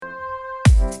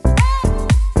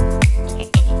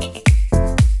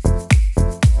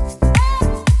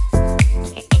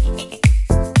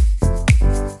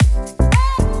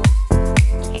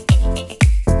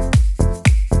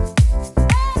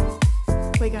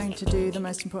going to do the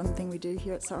most important thing we do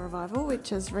here at Soul Revival,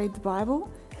 which is read the Bible.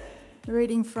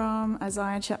 Reading from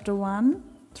Isaiah chapter 1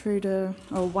 through to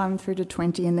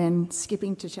 20, and then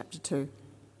skipping to chapter 2.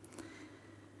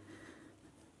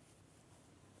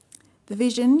 The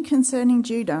vision concerning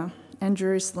Judah and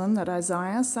Jerusalem that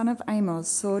Isaiah, son of Amos,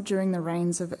 saw during the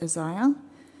reigns of Uzziah,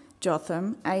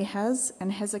 Jotham, Ahaz,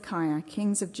 and Hezekiah,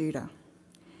 kings of Judah.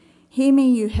 Hear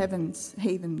me, you heavens,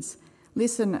 heathens.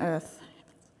 Listen, earth.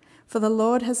 For the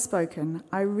Lord has spoken.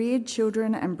 I reared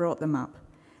children and brought them up,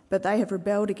 but they have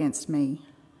rebelled against me.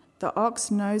 The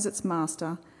ox knows its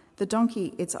master, the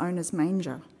donkey its owner's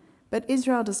manger. But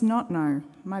Israel does not know,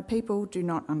 my people do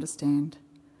not understand.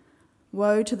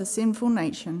 Woe to the sinful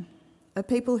nation, a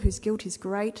people whose guilt is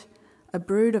great, a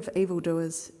brood of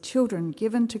evildoers, children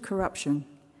given to corruption.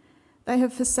 They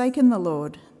have forsaken the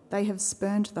Lord, they have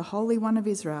spurned the Holy One of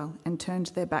Israel and turned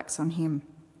their backs on him.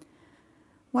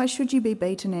 Why should you be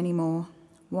beaten any more?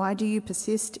 Why do you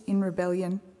persist in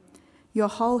rebellion? Your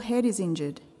whole head is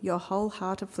injured, your whole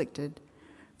heart afflicted.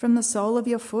 From the sole of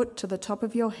your foot to the top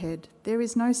of your head, there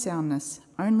is no soundness,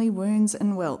 only wounds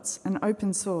and welts and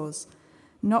open sores,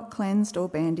 not cleansed or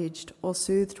bandaged or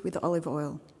soothed with olive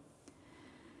oil.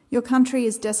 Your country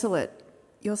is desolate,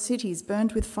 your cities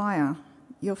burned with fire.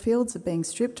 Your fields are being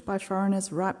stripped by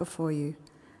foreigners right before you,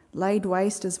 laid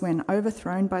waste as when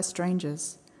overthrown by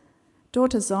strangers.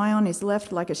 Daughter Zion is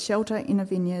left like a shelter in a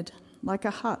vineyard, like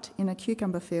a hut in a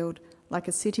cucumber field, like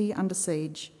a city under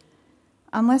siege.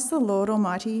 Unless the Lord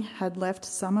Almighty had left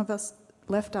us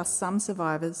some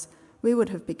survivors, we would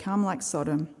have become like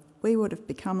Sodom, we would have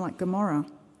become like Gomorrah.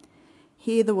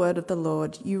 Hear the word of the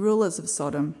Lord, you rulers of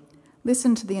Sodom.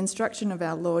 Listen to the instruction of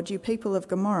our Lord, you people of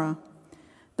Gomorrah.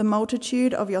 The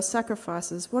multitude of your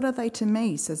sacrifices, what are they to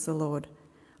me, says the Lord?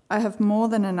 I have more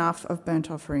than enough of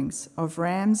burnt offerings, of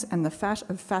rams and the fat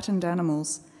of fattened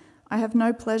animals. I have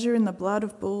no pleasure in the blood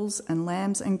of bulls and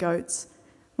lambs and goats.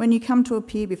 When you come to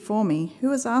appear before me,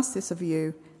 who has asked this of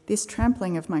you, this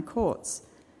trampling of my courts?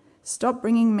 Stop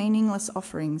bringing meaningless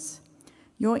offerings.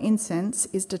 Your incense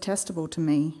is detestable to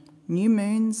me, new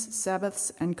moons,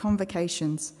 Sabbaths, and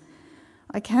convocations.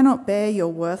 I cannot bear your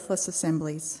worthless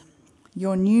assemblies.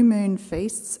 Your new moon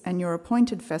feasts and your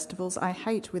appointed festivals I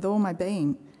hate with all my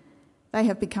being. They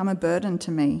have become a burden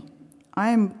to me.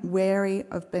 I am weary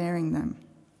of bearing them.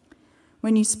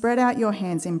 When you spread out your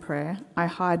hands in prayer, I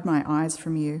hide my eyes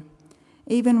from you.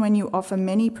 Even when you offer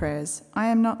many prayers, I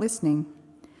am not listening.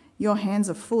 Your hands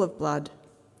are full of blood.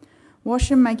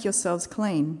 Wash and make yourselves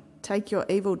clean. Take your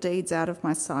evil deeds out of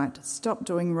my sight. Stop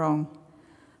doing wrong.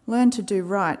 Learn to do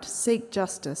right, seek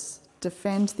justice,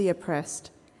 defend the oppressed.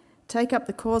 Take up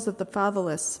the cause of the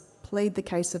fatherless, plead the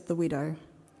case of the widow.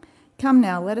 Come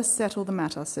now, let us settle the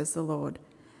matter, says the Lord.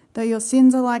 Though your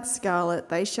sins are like scarlet,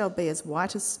 they shall be as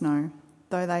white as snow.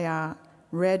 Though they are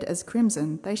red as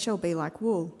crimson, they shall be like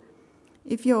wool.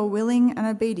 If you are willing and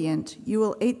obedient, you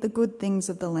will eat the good things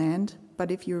of the land,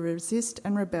 but if you resist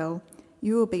and rebel,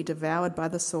 you will be devoured by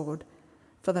the sword,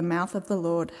 for the mouth of the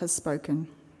Lord has spoken.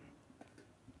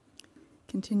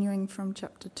 Continuing from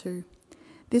chapter 2.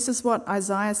 This is what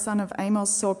Isaiah, son of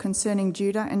Amos, saw concerning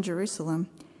Judah and Jerusalem.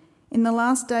 In the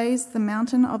last days, the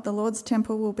mountain of the Lord's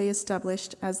temple will be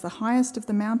established as the highest of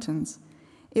the mountains.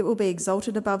 It will be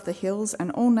exalted above the hills, and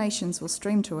all nations will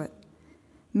stream to it.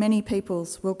 Many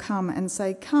peoples will come and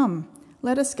say, Come,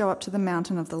 let us go up to the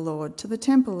mountain of the Lord, to the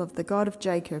temple of the God of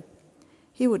Jacob.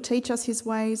 He will teach us his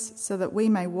ways, so that we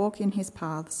may walk in his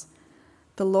paths.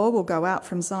 The law will go out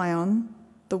from Zion,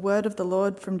 the word of the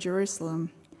Lord from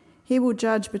Jerusalem. He will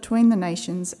judge between the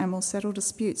nations and will settle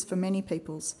disputes for many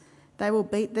peoples. They will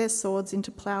beat their swords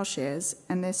into plowshares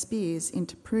and their spears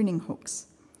into pruning hooks.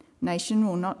 Nation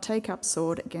will not take up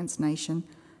sword against nation,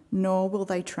 nor will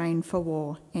they train for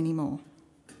war anymore.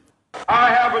 I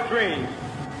have a dream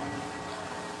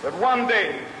that one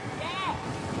day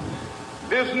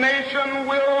this nation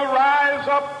will rise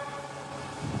up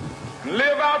and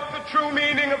live out the true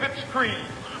meaning of its creed.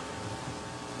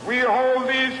 We hold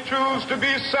these truths to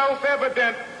be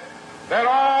self-evident, that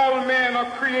all men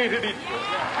are created equal.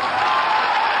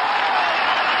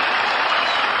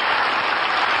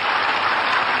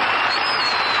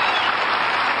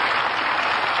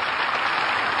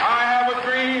 I have a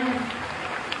dream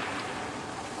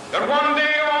that one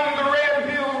day on the red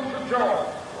hills of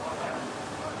Georgia,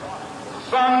 the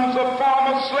sons of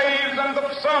former slaves and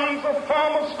the sons of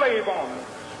former slave owners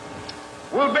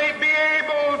will they be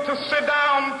able to sit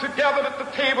down together at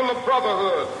the table of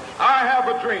brotherhood. I have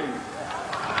a dream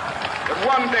that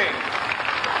one day,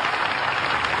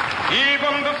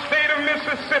 even the state of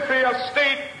Mississippi, a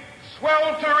state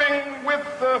sweltering with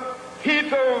the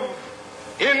heat of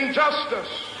injustice,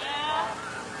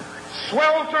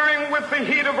 sweltering with the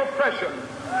heat of oppression,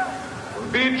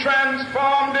 will be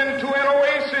transformed into an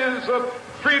oasis of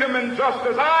freedom and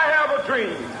justice. I have a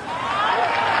dream.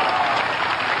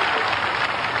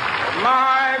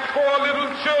 My poor little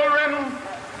children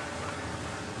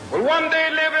will one day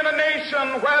live in a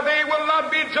nation where they will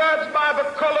not be judged by the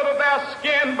color of their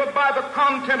skin, but by the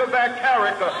content of their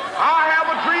character. I have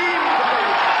a dream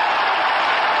today.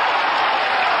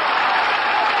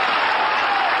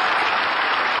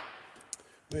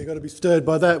 Well, you've got to be stirred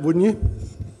by that, wouldn't you?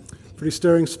 Pretty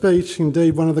stirring speech,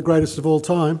 indeed one of the greatest of all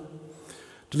time,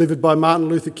 delivered by Martin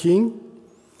Luther King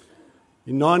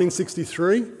in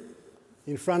 1963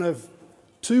 in front of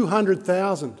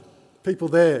 200,000 people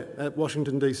there at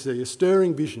Washington DC, a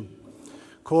stirring vision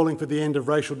calling for the end of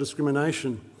racial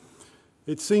discrimination.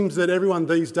 It seems that everyone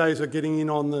these days are getting in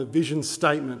on the vision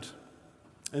statement,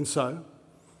 and so,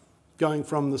 going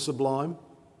from the sublime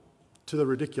to the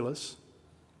ridiculous,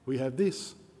 we have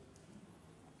this.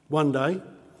 One day,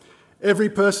 every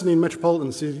person in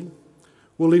Metropolitan City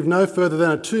will live no further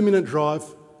than a 2-minute drive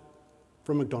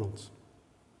from McDonald's.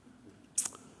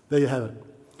 There you have it.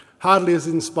 Hardly as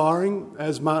inspiring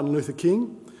as Martin Luther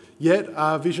King, yet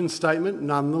our vision statement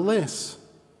nonetheless.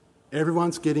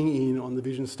 Everyone's getting in on the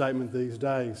vision statement these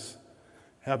days.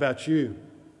 How about you?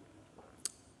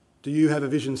 Do you have a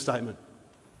vision statement?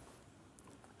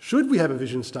 Should we have a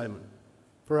vision statement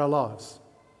for our lives?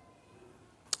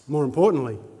 More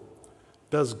importantly,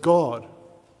 does God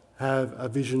have a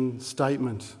vision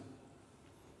statement?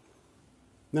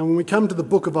 Now, when we come to the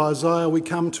book of Isaiah, we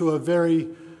come to a very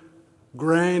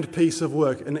grand piece of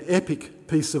work, an epic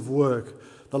piece of work,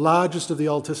 the largest of the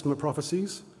Old Testament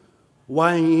prophecies,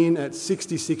 weighing in at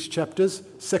 66 chapters,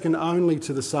 second only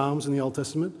to the Psalms in the Old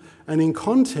Testament, and in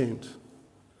content,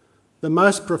 the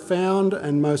most profound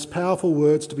and most powerful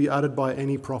words to be uttered by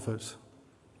any prophet.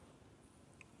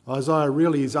 Isaiah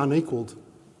really is unequalled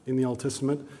in the Old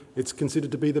Testament. It's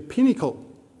considered to be the pinnacle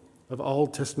of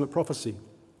Old Testament prophecy.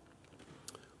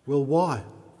 Well, why?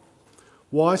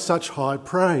 Why such high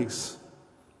praise?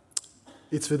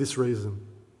 It's for this reason.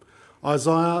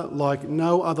 Isaiah, like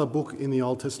no other book in the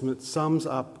Old Testament, sums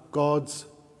up God's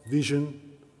vision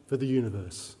for the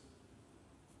universe.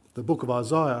 The book of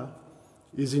Isaiah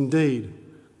is indeed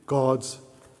God's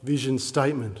vision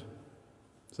statement.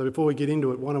 So before we get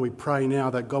into it, why don't we pray now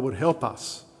that God would help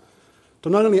us to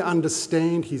not only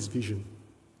understand his vision,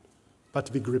 but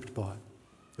to be gripped by it.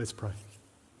 Let's pray.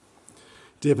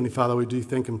 Dear Heavenly Father, we do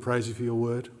thank and praise you for your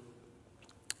word.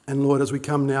 And Lord, as we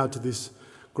come now to this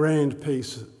grand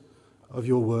piece of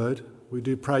your word, we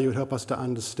do pray you would help us to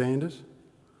understand it,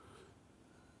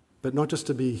 but not just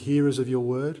to be hearers of your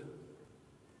word,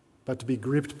 but to be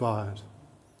gripped by it,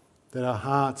 that our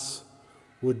hearts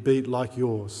would beat like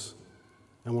yours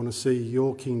and want to see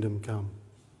your kingdom come.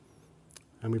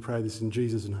 And we pray this in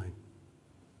Jesus' name.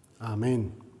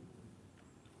 Amen.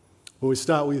 Well, we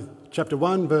start with chapter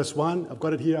 1, verse 1. I've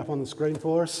got it here up on the screen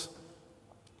for us.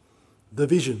 The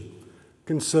vision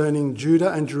concerning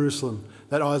Judah and Jerusalem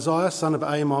that Isaiah, son of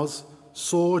Amos,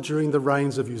 saw during the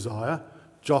reigns of Uzziah,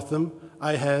 Jotham,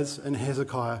 Ahaz, and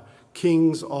Hezekiah,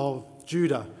 kings of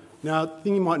Judah. Now, the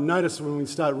thing you might notice when we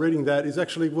start reading that is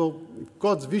actually, well,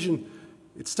 God's vision,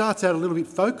 it starts out a little bit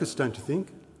focused, don't you think?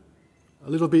 A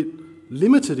little bit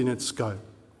limited in its scope.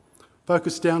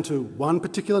 Focused down to one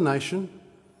particular nation,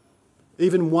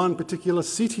 even one particular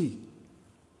city,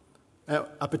 at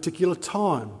a particular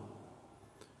time.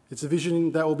 It's a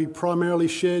vision that will be primarily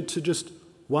shared to just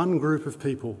one group of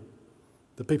people,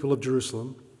 the people of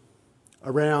Jerusalem,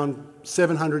 around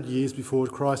 700 years before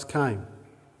Christ came.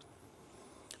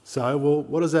 So, well,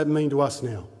 what does that mean to us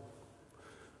now?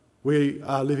 We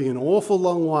are living an awful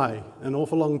long way, an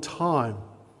awful long time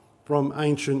from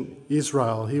ancient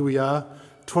Israel. Here we are,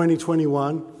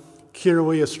 2021,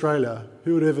 Kirrawee, Australia.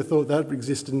 Who would have ever thought that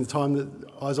existed in the time that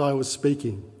Isaiah was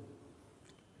speaking?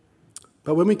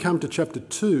 But when we come to chapter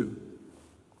 2,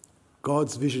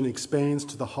 God's vision expands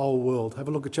to the whole world. Have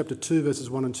a look at chapter 2, verses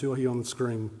 1 and 2 here on the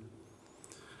screen.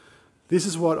 This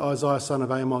is what Isaiah, son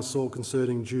of Amos, saw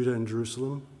concerning Judah and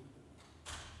Jerusalem.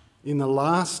 In the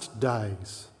last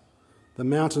days, the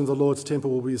mountain of the Lord's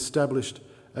temple will be established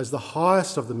as the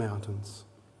highest of the mountains.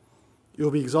 It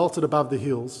will be exalted above the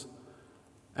hills,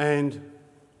 and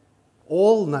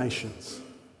all nations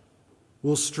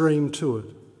will stream to it.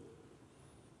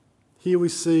 Here we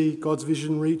see God's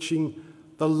vision reaching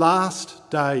the last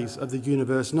days of the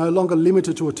universe, no longer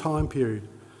limited to a time period.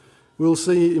 We'll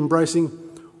see it embracing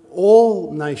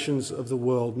all nations of the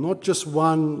world, not just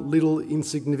one little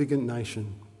insignificant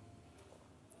nation.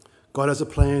 God has a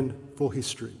plan for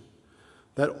history.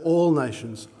 that all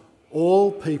nations,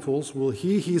 all peoples will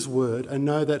hear his word and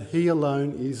know that he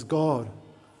alone is God.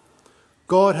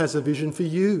 God has a vision for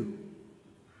you,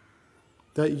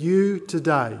 that you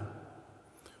today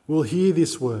will hear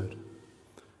this word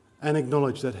and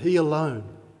acknowledge that he alone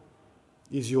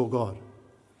is your God.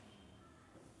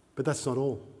 But that's not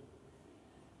all.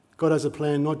 God has a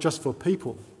plan not just for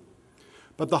people,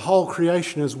 but the whole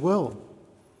creation as well.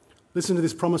 Listen to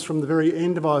this promise from the very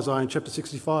end of Isaiah in chapter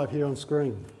 65 here on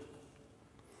screen.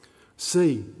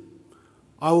 See,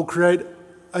 I will create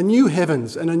a new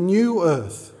heavens and a new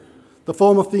earth. The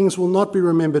former things will not be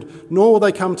remembered, nor will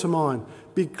they come to mind.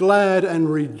 Be glad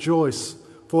and rejoice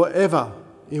forever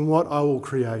in what I will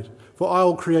create. For I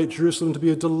will create Jerusalem to be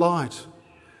a delight,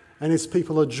 and its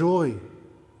people a joy.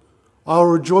 I will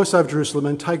rejoice over Jerusalem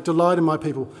and take delight in my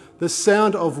people. The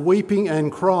sound of weeping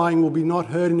and crying will be not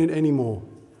heard in it anymore.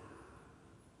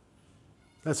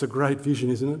 That's a great vision,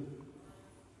 isn't it?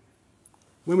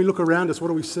 When we look around us, what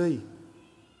do we see?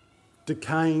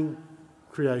 Decaying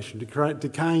creation,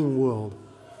 decaying world.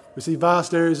 We see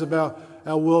vast areas of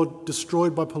our world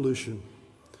destroyed by pollution.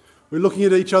 We're looking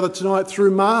at each other tonight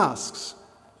through masks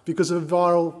because of a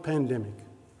viral pandemic.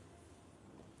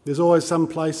 There's always some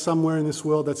place somewhere in this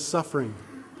world that's suffering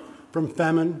from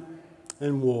famine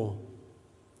and war.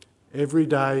 Every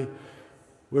day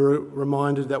we're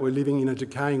reminded that we're living in a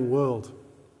decaying world.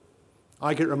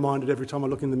 I get reminded every time I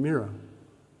look in the mirror.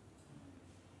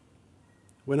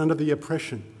 When under the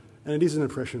oppression, and it is an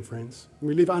oppression, friends, when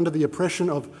we live under the oppression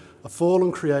of a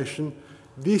fallen creation,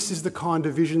 this is the kind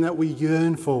of vision that we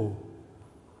yearn for.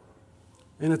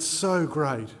 And it's so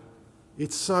great.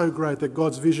 It's so great that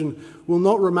God's vision will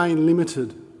not remain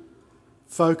limited,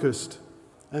 focused,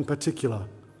 and particular.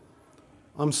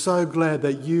 I'm so glad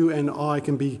that you and I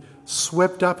can be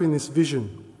swept up in this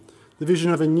vision, the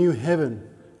vision of a new heaven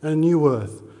and a new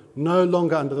earth, no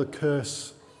longer under the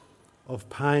curse of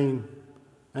pain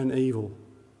and evil.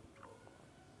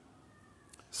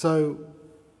 So,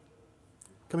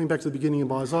 coming back to the beginning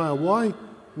of Isaiah,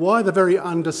 why the very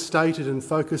understated and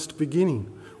focused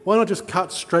beginning? Why not just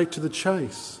cut straight to the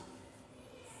chase?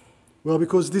 Well,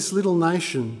 because this little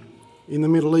nation in the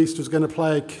Middle East was going to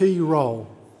play a key role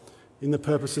in the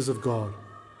purposes of God.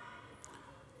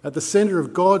 At the centre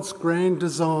of God's grand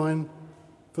design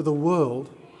for the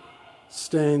world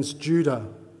stands Judah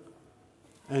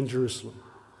and Jerusalem.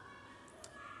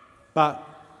 But,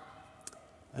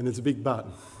 and there's a big but,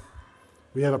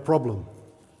 we have a problem.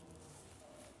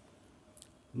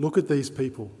 Look at these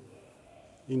people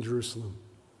in Jerusalem.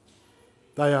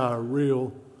 They are a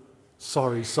real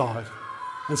sorry sight.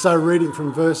 And so reading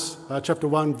from chapter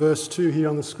 1, verse 2 here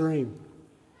on the screen.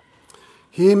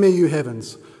 Hear me, you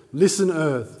heavens, listen,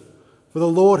 earth, for the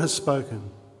Lord has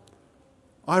spoken.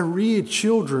 I reared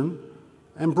children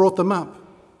and brought them up,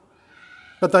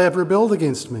 but they have rebelled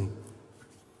against me.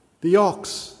 The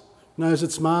ox knows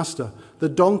its master, the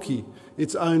donkey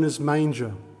its owner's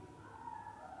manger.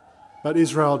 But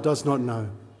Israel does not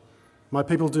know. My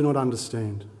people do not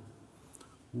understand.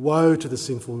 Woe to the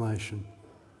sinful nation,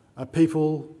 a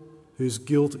people whose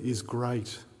guilt is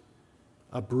great,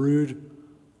 a brood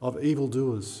of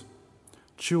evildoers,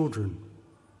 children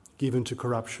given to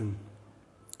corruption.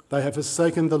 They have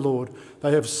forsaken the Lord.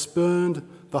 They have spurned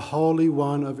the Holy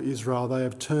One of Israel. They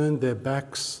have turned their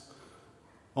backs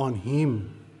on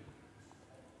him.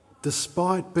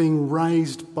 Despite being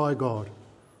raised by God,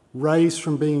 raised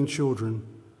from being children,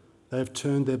 they have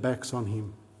turned their backs on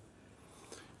him.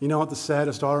 You know what the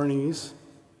saddest irony is?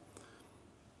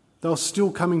 They were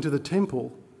still coming to the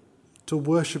temple to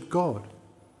worship God.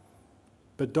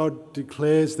 But God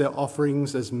declares their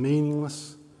offerings as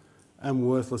meaningless and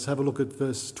worthless. Have a look at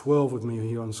verse 12 with me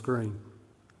here on screen.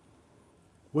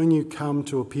 When you come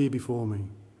to appear before me,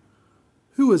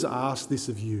 who has asked this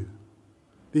of you?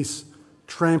 This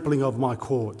trampling of my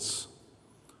courts.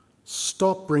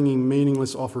 Stop bringing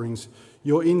meaningless offerings.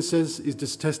 Your incense is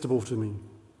detestable to me.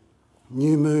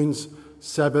 New moons,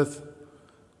 Sabbath,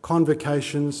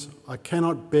 convocations, I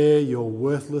cannot bear your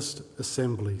worthless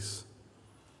assemblies.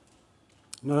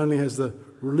 Not only has the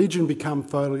religion become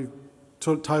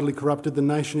totally corrupted, the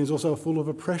nation is also full of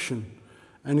oppression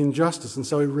and injustice. And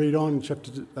so we read on in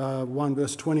chapter 1,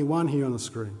 verse 21 here on the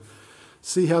screen.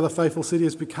 See how the faithful city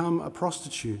has become a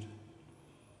prostitute.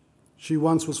 She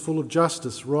once was full of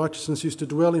justice, righteousness used to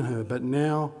dwell in her, but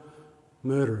now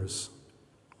murderers.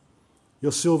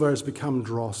 Your silver has become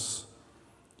dross.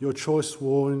 Your choice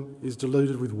wine is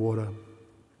diluted with water.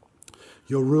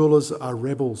 Your rulers are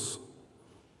rebels,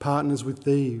 partners with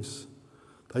thieves.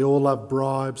 They all love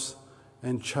bribes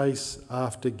and chase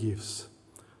after gifts.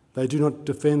 They do not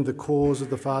defend the cause of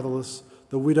the fatherless.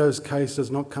 the widow's case does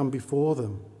not come before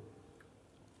them.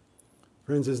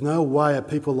 Friends, there's no way a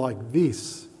people like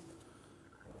this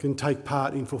can take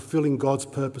part in fulfilling God's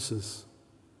purposes.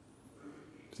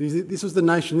 See, this was the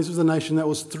nation that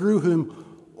was through whom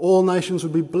all nations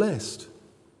would be blessed.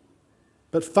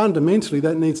 But fundamentally,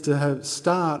 that needs to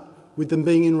start with them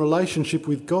being in relationship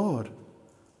with God.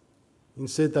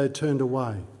 Instead, they turned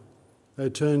away. They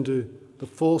turned to the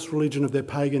false religion of their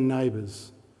pagan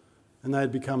neighbours, and they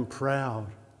had become proud,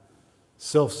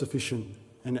 self-sufficient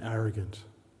and arrogant.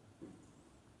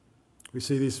 We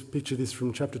see this, picture this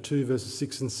from chapter 2, verses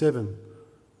 6 and 7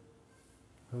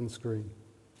 on the screen.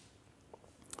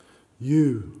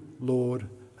 You, Lord,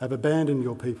 have abandoned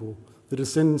your people, the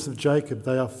descendants of Jacob.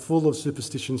 They are full of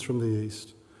superstitions from the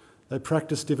east. They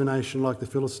practice divination like the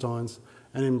Philistines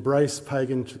and embrace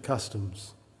pagan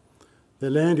customs. Their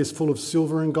land is full of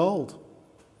silver and gold.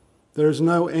 There is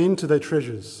no end to their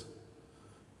treasures.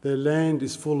 Their land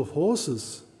is full of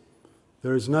horses.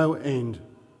 There is no end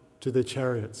to their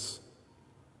chariots.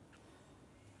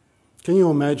 Can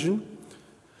you imagine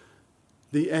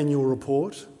the annual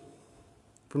report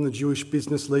from the Jewish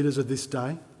business leaders of this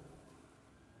day? It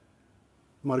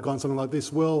might have gone something like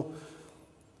this. Well,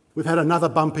 we've had another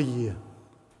bumper year.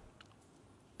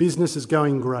 Business is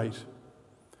going great.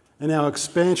 And our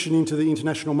expansion into the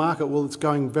international market, well, it's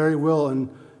going very well, and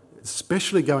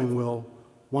especially going well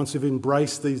once we've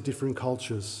embraced these different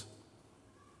cultures.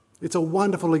 It's a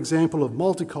wonderful example of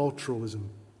multiculturalism.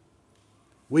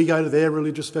 We go to their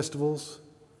religious festivals,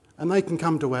 and they can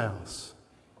come to ours.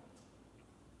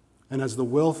 And as the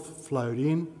wealth flowed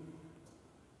in,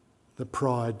 the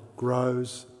pride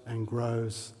grows and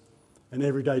grows, and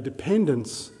everyday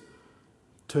dependence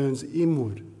turns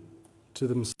inward to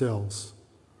themselves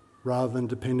rather than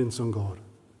dependence on God.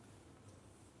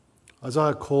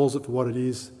 Isaiah calls it for what it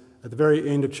is at the very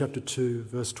end of chapter 2,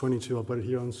 verse 22. I've got it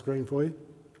here on the screen for you.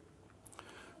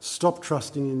 Stop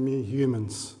trusting in mere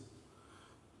humans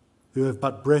who have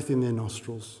but breath in their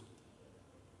nostrils.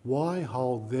 Why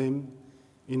hold them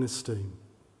in esteem?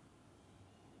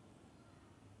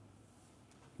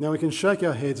 Now we can shake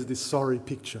our heads at this sorry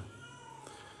picture,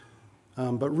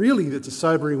 but really it's a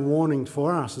sobering warning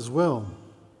for us as well,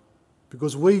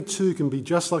 because we too can be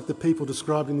just like the people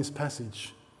described in this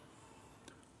passage.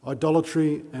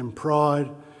 Idolatry and pride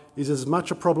is as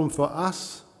much a problem for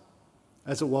us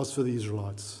as it was for the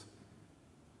Israelites.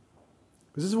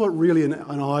 Because this is what really an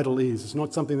idol is. It's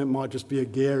not something that might just be a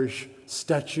garish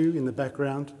statue in the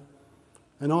background.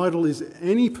 An idol is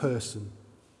any person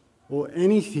or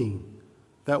anything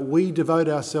that we devote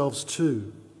ourselves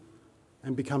to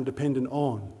and become dependent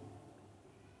on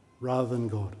rather than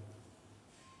God.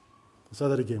 I'll say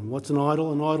that again. What's an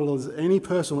idol? An idol is any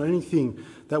person or anything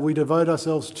that we devote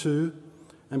ourselves to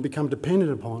and become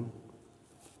dependent upon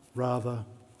rather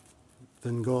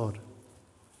than God.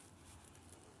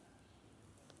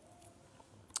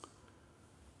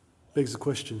 Begs the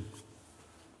question,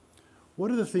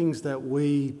 what are the things that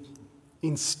we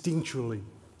instinctually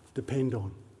depend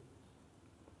on?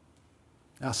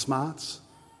 Our smarts?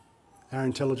 Our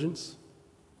intelligence?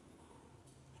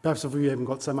 Perhaps if we haven't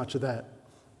got so much of that,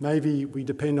 maybe we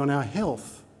depend on our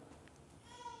health,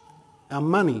 our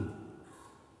money,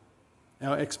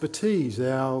 our expertise,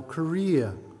 our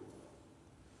career.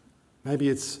 Maybe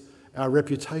it's our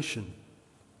reputation,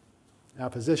 our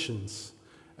possessions,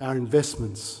 our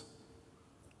investments.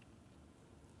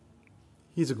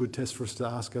 Here's a good test for us to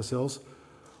ask ourselves.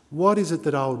 What is it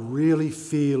that I would really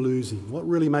fear losing? What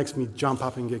really makes me jump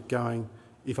up and get going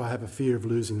if I have a fear of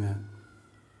losing that?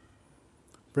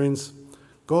 Friends,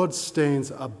 God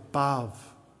stands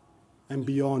above and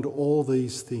beyond all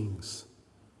these things.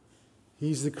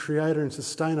 He's the creator and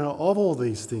sustainer of all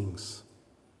these things.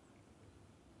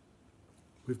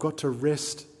 We've got to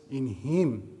rest in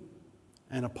Him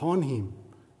and upon Him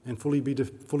and fully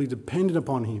dependent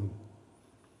upon Him.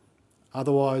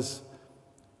 Otherwise,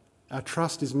 our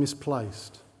trust is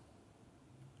misplaced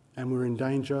and we're in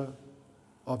danger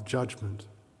of judgment.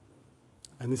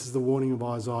 And this is the warning of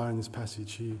Isaiah in this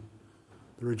passage here.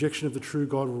 The rejection of the true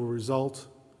God will result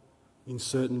in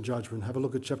certain judgment. Have a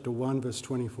look at chapter 1, verse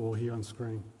 24 here on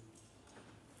screen.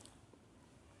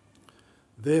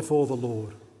 Therefore the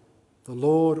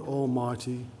Lord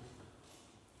Almighty,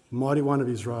 Mighty One of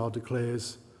Israel,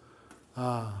 declares,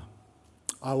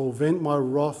 I will vent my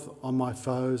wrath on my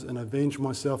foes and avenge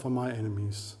myself on my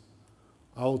enemies.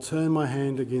 I will turn my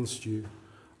hand against you.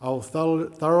 I will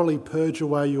thoroughly purge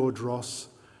away your dross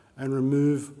and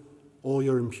remove all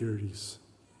your impurities.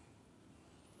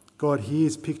 God here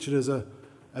is pictured as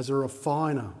a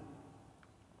refiner.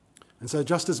 And so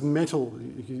just as metal,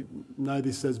 you know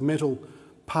this as metal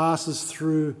passes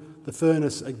through the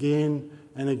furnace again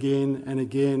and again and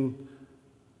again,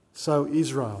 so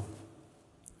Israel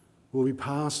will be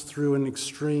passed through an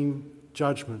extreme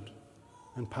judgment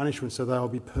and punishment, so they will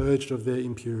be purged of their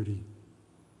impurity.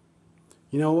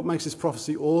 You know what makes this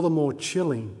prophecy all the more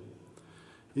chilling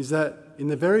is that in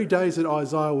the very days that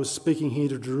Isaiah was speaking here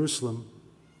to Jerusalem,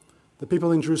 the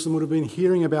people in Jerusalem would have been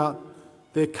hearing about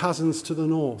their cousins to the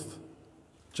north,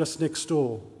 just next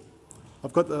door.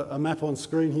 I've got a map on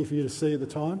screen here for you to see at the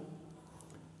time.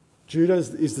 Judah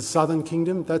is the southern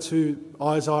kingdom. That's who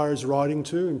Isaiah is writing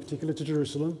to, in particular to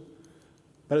Jerusalem.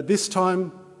 But at this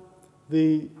time,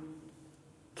 the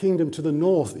kingdom to the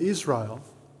north, Israel,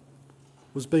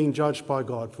 was being judged by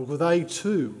God. For they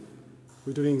too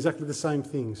were doing exactly the same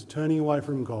things, turning away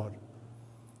from God.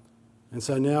 And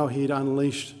so now he had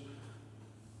unleashed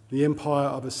the empire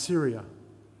of Assyria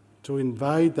to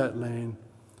invade that land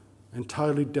and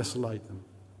totally desolate them.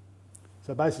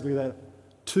 So basically that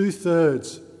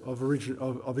 2/3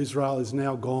 of Israel is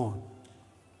now gone.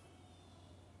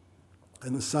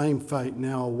 And the same fate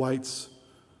now awaits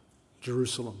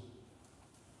Jerusalem.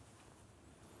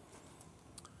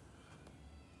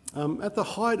 At the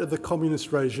height of the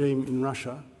communist regime in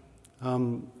Russia,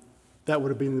 that would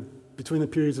have been between the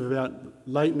periods of about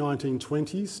late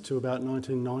 1920s to about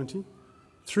 1990.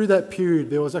 Through that period,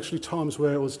 there was actually times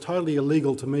where it was totally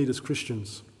illegal to meet as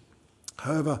Christians.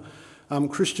 However,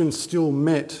 Christians still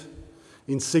met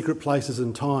in secret places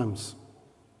and times.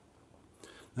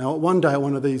 Now, one day at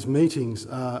one of these meetings,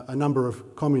 a number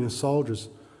of communist soldiers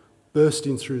burst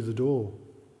in through the door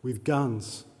with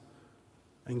guns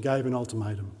and gave an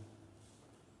ultimatum.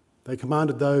 They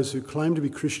commanded those who claimed to be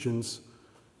Christians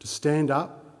to stand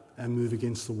up and move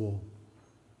against the wall.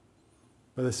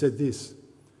 But they said this: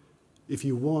 if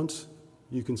you want,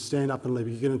 you can stand up and leave.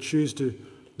 If you're going to choose to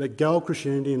let go of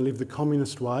Christianity and live the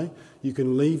communist way, you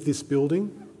can leave this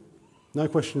building, no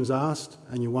questions asked,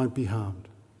 and you won't be harmed.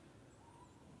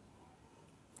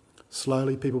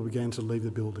 Slowly, people began to leave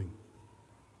the building.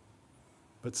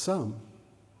 But some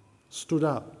stood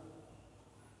up.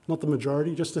 Not the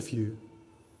majority, just a few,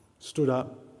 stood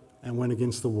up and went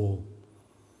against the wall,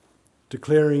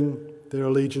 declaring their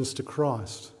allegiance to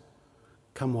Christ,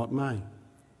 come what may.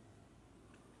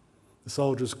 The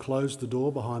soldiers closed the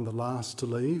door behind the last to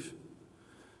leave,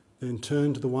 then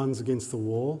turned to the ones against the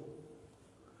wall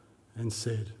and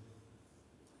said,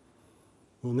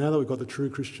 well, now that we've got the true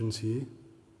Christians here,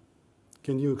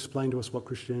 can you explain to us what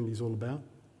Christianity is all about?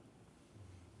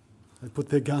 They put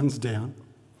their guns down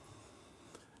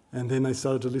and then they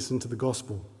started to listen to the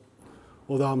gospel,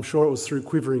 although I'm sure it was through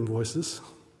quivering voices,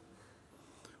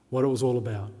 what it was all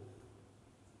about.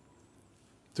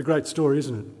 It's a great story,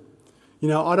 isn't it? You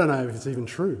know, I don't know if it's even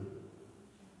true,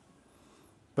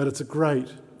 but it's a great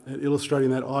at illustrating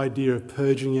that idea of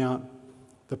purging out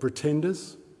the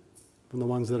pretenders from the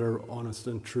ones that are honest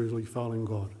and truly following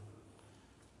God.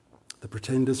 The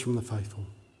pretenders from the faithful.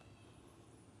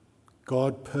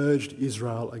 God purged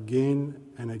Israel again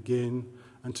and again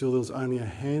until there was only a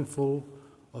handful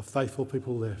of faithful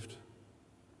people left.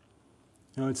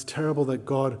 You know, it's terrible that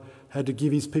God had to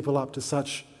give his people up to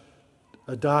such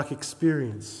a dark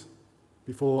experience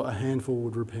before a handful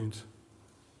would repent.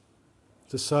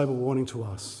 It's a sober warning to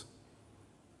us,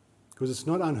 because it's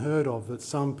not unheard of that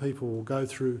some people will go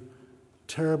through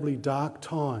terribly dark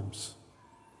times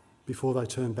before they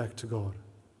turn back to God.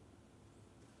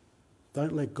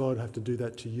 Don't let God have to do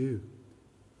that to you.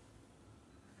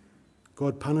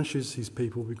 God punishes his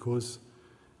people because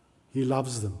he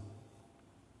loves them.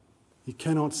 He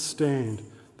cannot stand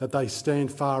that they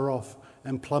stand far off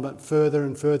and plummet further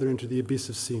and further into the abyss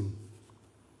of sin.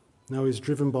 No, he's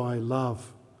driven by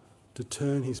love to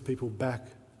turn his people back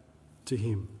to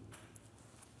him.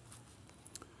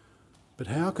 But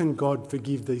how can God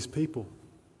forgive these people?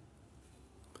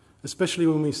 Especially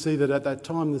when we see that at that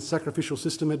time the sacrificial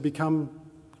system had become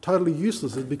totally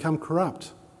useless, it had become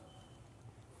corrupt.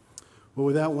 Well,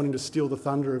 without wanting to steal the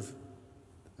thunder of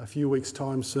a few weeks'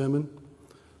 time sermon,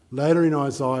 later in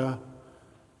Isaiah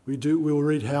we'll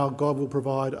read how God will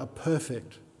provide a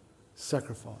perfect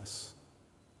sacrifice,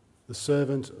 the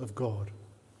servant of God.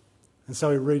 And so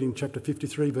we read in chapter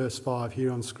 53 verse 5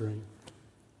 here on screen.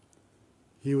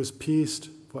 He was pierced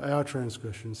for our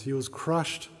transgressions, he was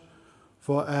crushed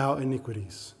for our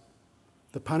iniquities.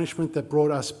 The punishment that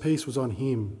brought us peace was on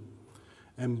him,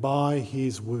 and by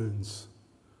his wounds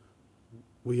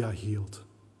we are healed.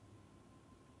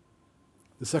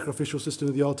 The sacrificial system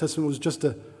of the Old Testament was just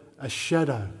a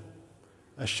shadow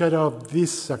of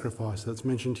this sacrifice that's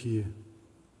mentioned here.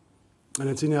 And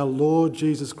it's in our Lord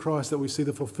Jesus Christ that we see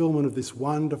the fulfilment of this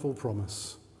wonderful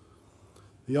promise.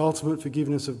 the ultimate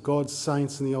forgiveness of God's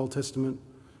saints in the Old Testament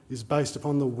is based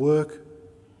upon the work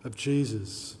of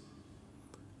Jesus.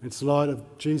 It's light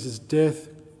of Jesus' death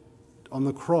on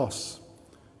the cross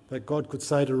that God could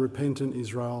say to repentant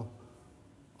Israel,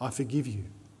 I forgive you.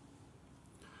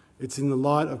 It's in the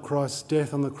light of Christ's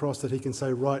death on the cross that he can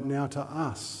say right now to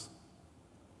us,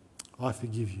 I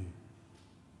forgive you.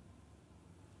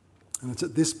 And it's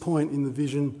at this point in the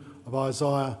vision of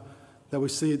Isaiah that we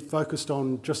see it focused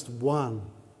on just one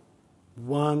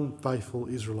faithful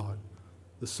Israelite,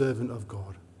 the servant of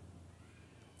God.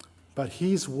 But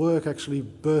his work actually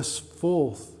bursts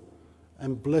forth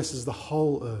and blesses the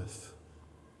whole earth.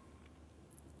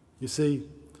 You see,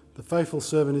 the faithful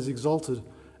servant is exalted,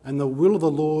 and the will of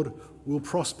the Lord will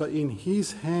prosper in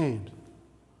his hand.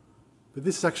 But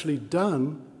this is actually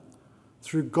done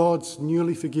through God's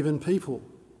newly forgiven people,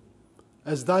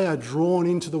 as they are drawn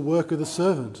into the work of the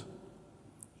servant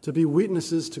to be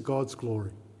witnesses to God's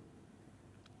glory.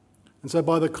 And so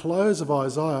by the close of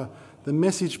Isaiah, the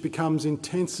message becomes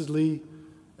intensely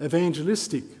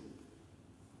evangelistic.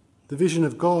 The vision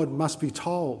of God must be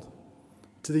told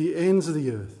to the ends of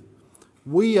the earth.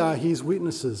 We are his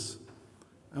witnesses,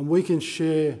 and we can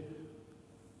share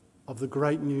of the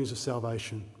great news of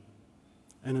salvation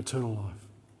and eternal life.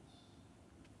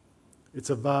 It's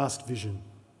a vast vision,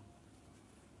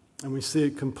 and we see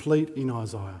it complete in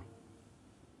Isaiah.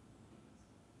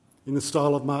 In the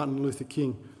style of Martin Luther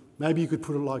King, maybe you could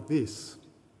put it like this: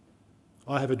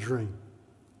 I have a dream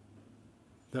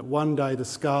that one day the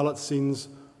scarlet sins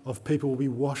of people will be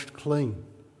washed clean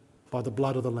by the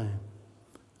blood of the Lamb,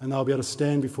 and they'll be able to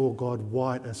stand before God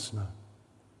white as snow.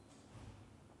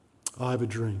 I have a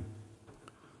dream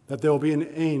that there will be an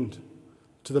end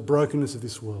to the brokenness of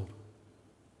this world,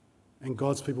 and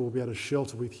God's people will be able to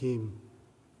shelter with him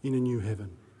in a new heaven.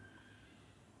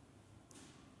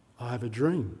 I have a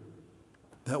dream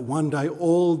that one day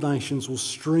all nations will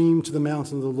stream to the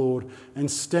mountain of the Lord and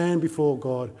stand before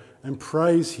God and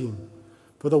praise him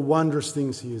for the wondrous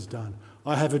things he has done.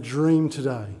 I have a dream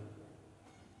today.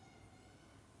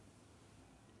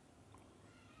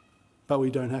 But we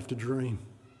don't have to dream.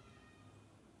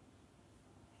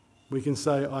 We can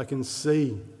say, I can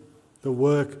see the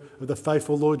work of the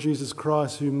faithful Lord Jesus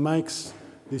Christ, who makes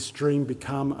this dream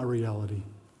become a reality.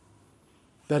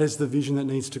 That is the vision that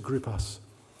needs to grip us.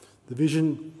 The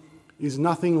vision is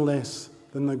nothing less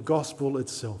than the gospel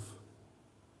itself.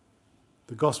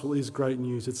 The gospel is great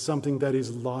news. It's something that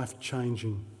is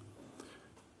life-changing,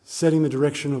 setting the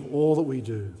direction of all that we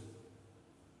do.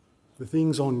 The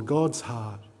things on God's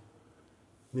heart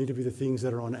need to be the things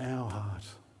that are on our heart.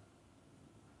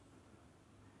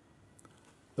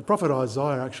 The prophet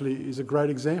Isaiah actually is a great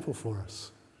example for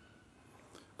us.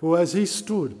 For as he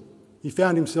stood, he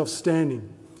found himself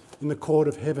standing in the court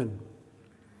of heaven.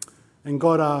 And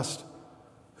God asked,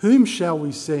 whom shall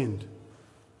we send?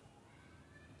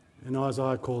 And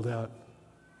Isaiah called out,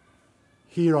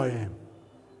 here I am,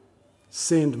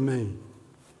 send me.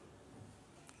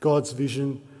 God's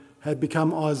vision had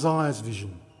become Isaiah's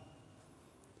vision,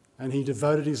 and he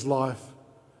devoted his life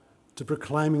to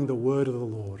proclaiming the word of the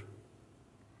Lord.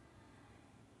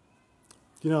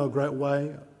 Do you know a great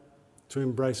way to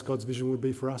embrace God's vision would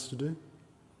be for us to do?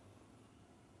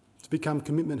 To become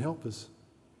commitment helpers.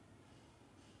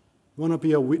 Want to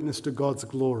be a witness to God's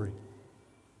glory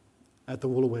at the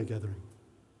Woolooware gathering.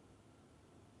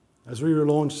 As we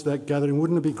relaunch that gathering,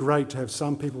 wouldn't it be great to have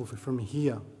some people from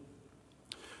here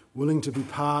willing to be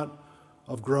part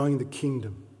of growing the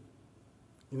kingdom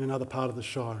in another part of the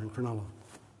Shire, in Cronulla?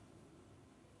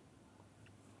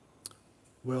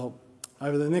 Well,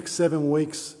 over the next 7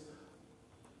 weeks,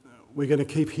 we're going to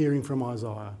keep hearing from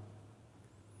Isaiah.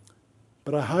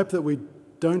 But I hope that we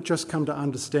don't just come to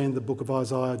understand the book of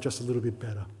Isaiah just a little bit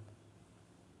better.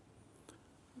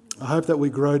 I hope that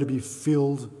we grow to be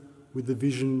filled with the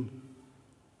vision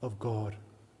of God,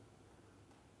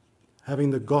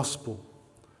 having the gospel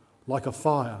like a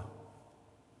fire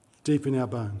deep in our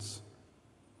bones.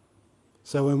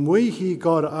 So when we hear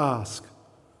God ask,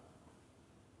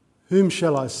 whom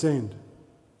shall I send?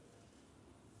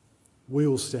 We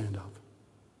will stand up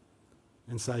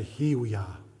and say, here we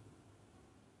are.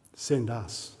 Send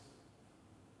us.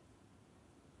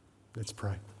 Let's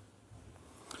pray.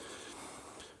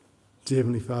 Dear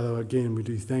Heavenly Father, again, we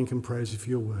do thank and praise you for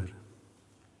your word.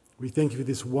 We thank you for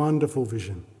this wonderful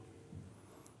vision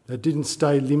that didn't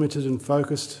stay limited and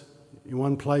focused in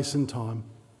one place and time,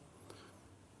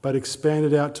 but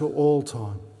expanded out to all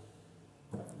time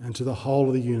and to the whole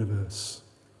of the universe.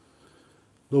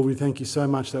 Lord, we thank you so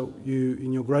much that you,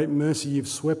 in your great mercy, you've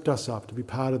swept us up to be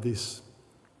part of this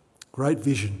great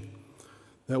vision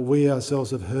that we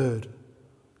ourselves have heard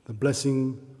the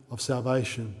blessing of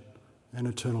salvation and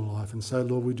eternal life. And so,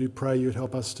 Lord, we do pray you'd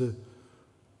help us to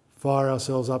fire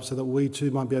ourselves up so that we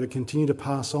too might be able to continue to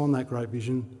pass on that great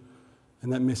vision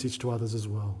and that message to others as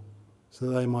well, so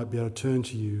that they might be able to turn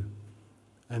to you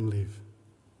and live.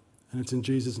 And it's in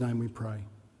Jesus' name we pray.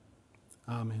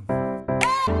 Amen.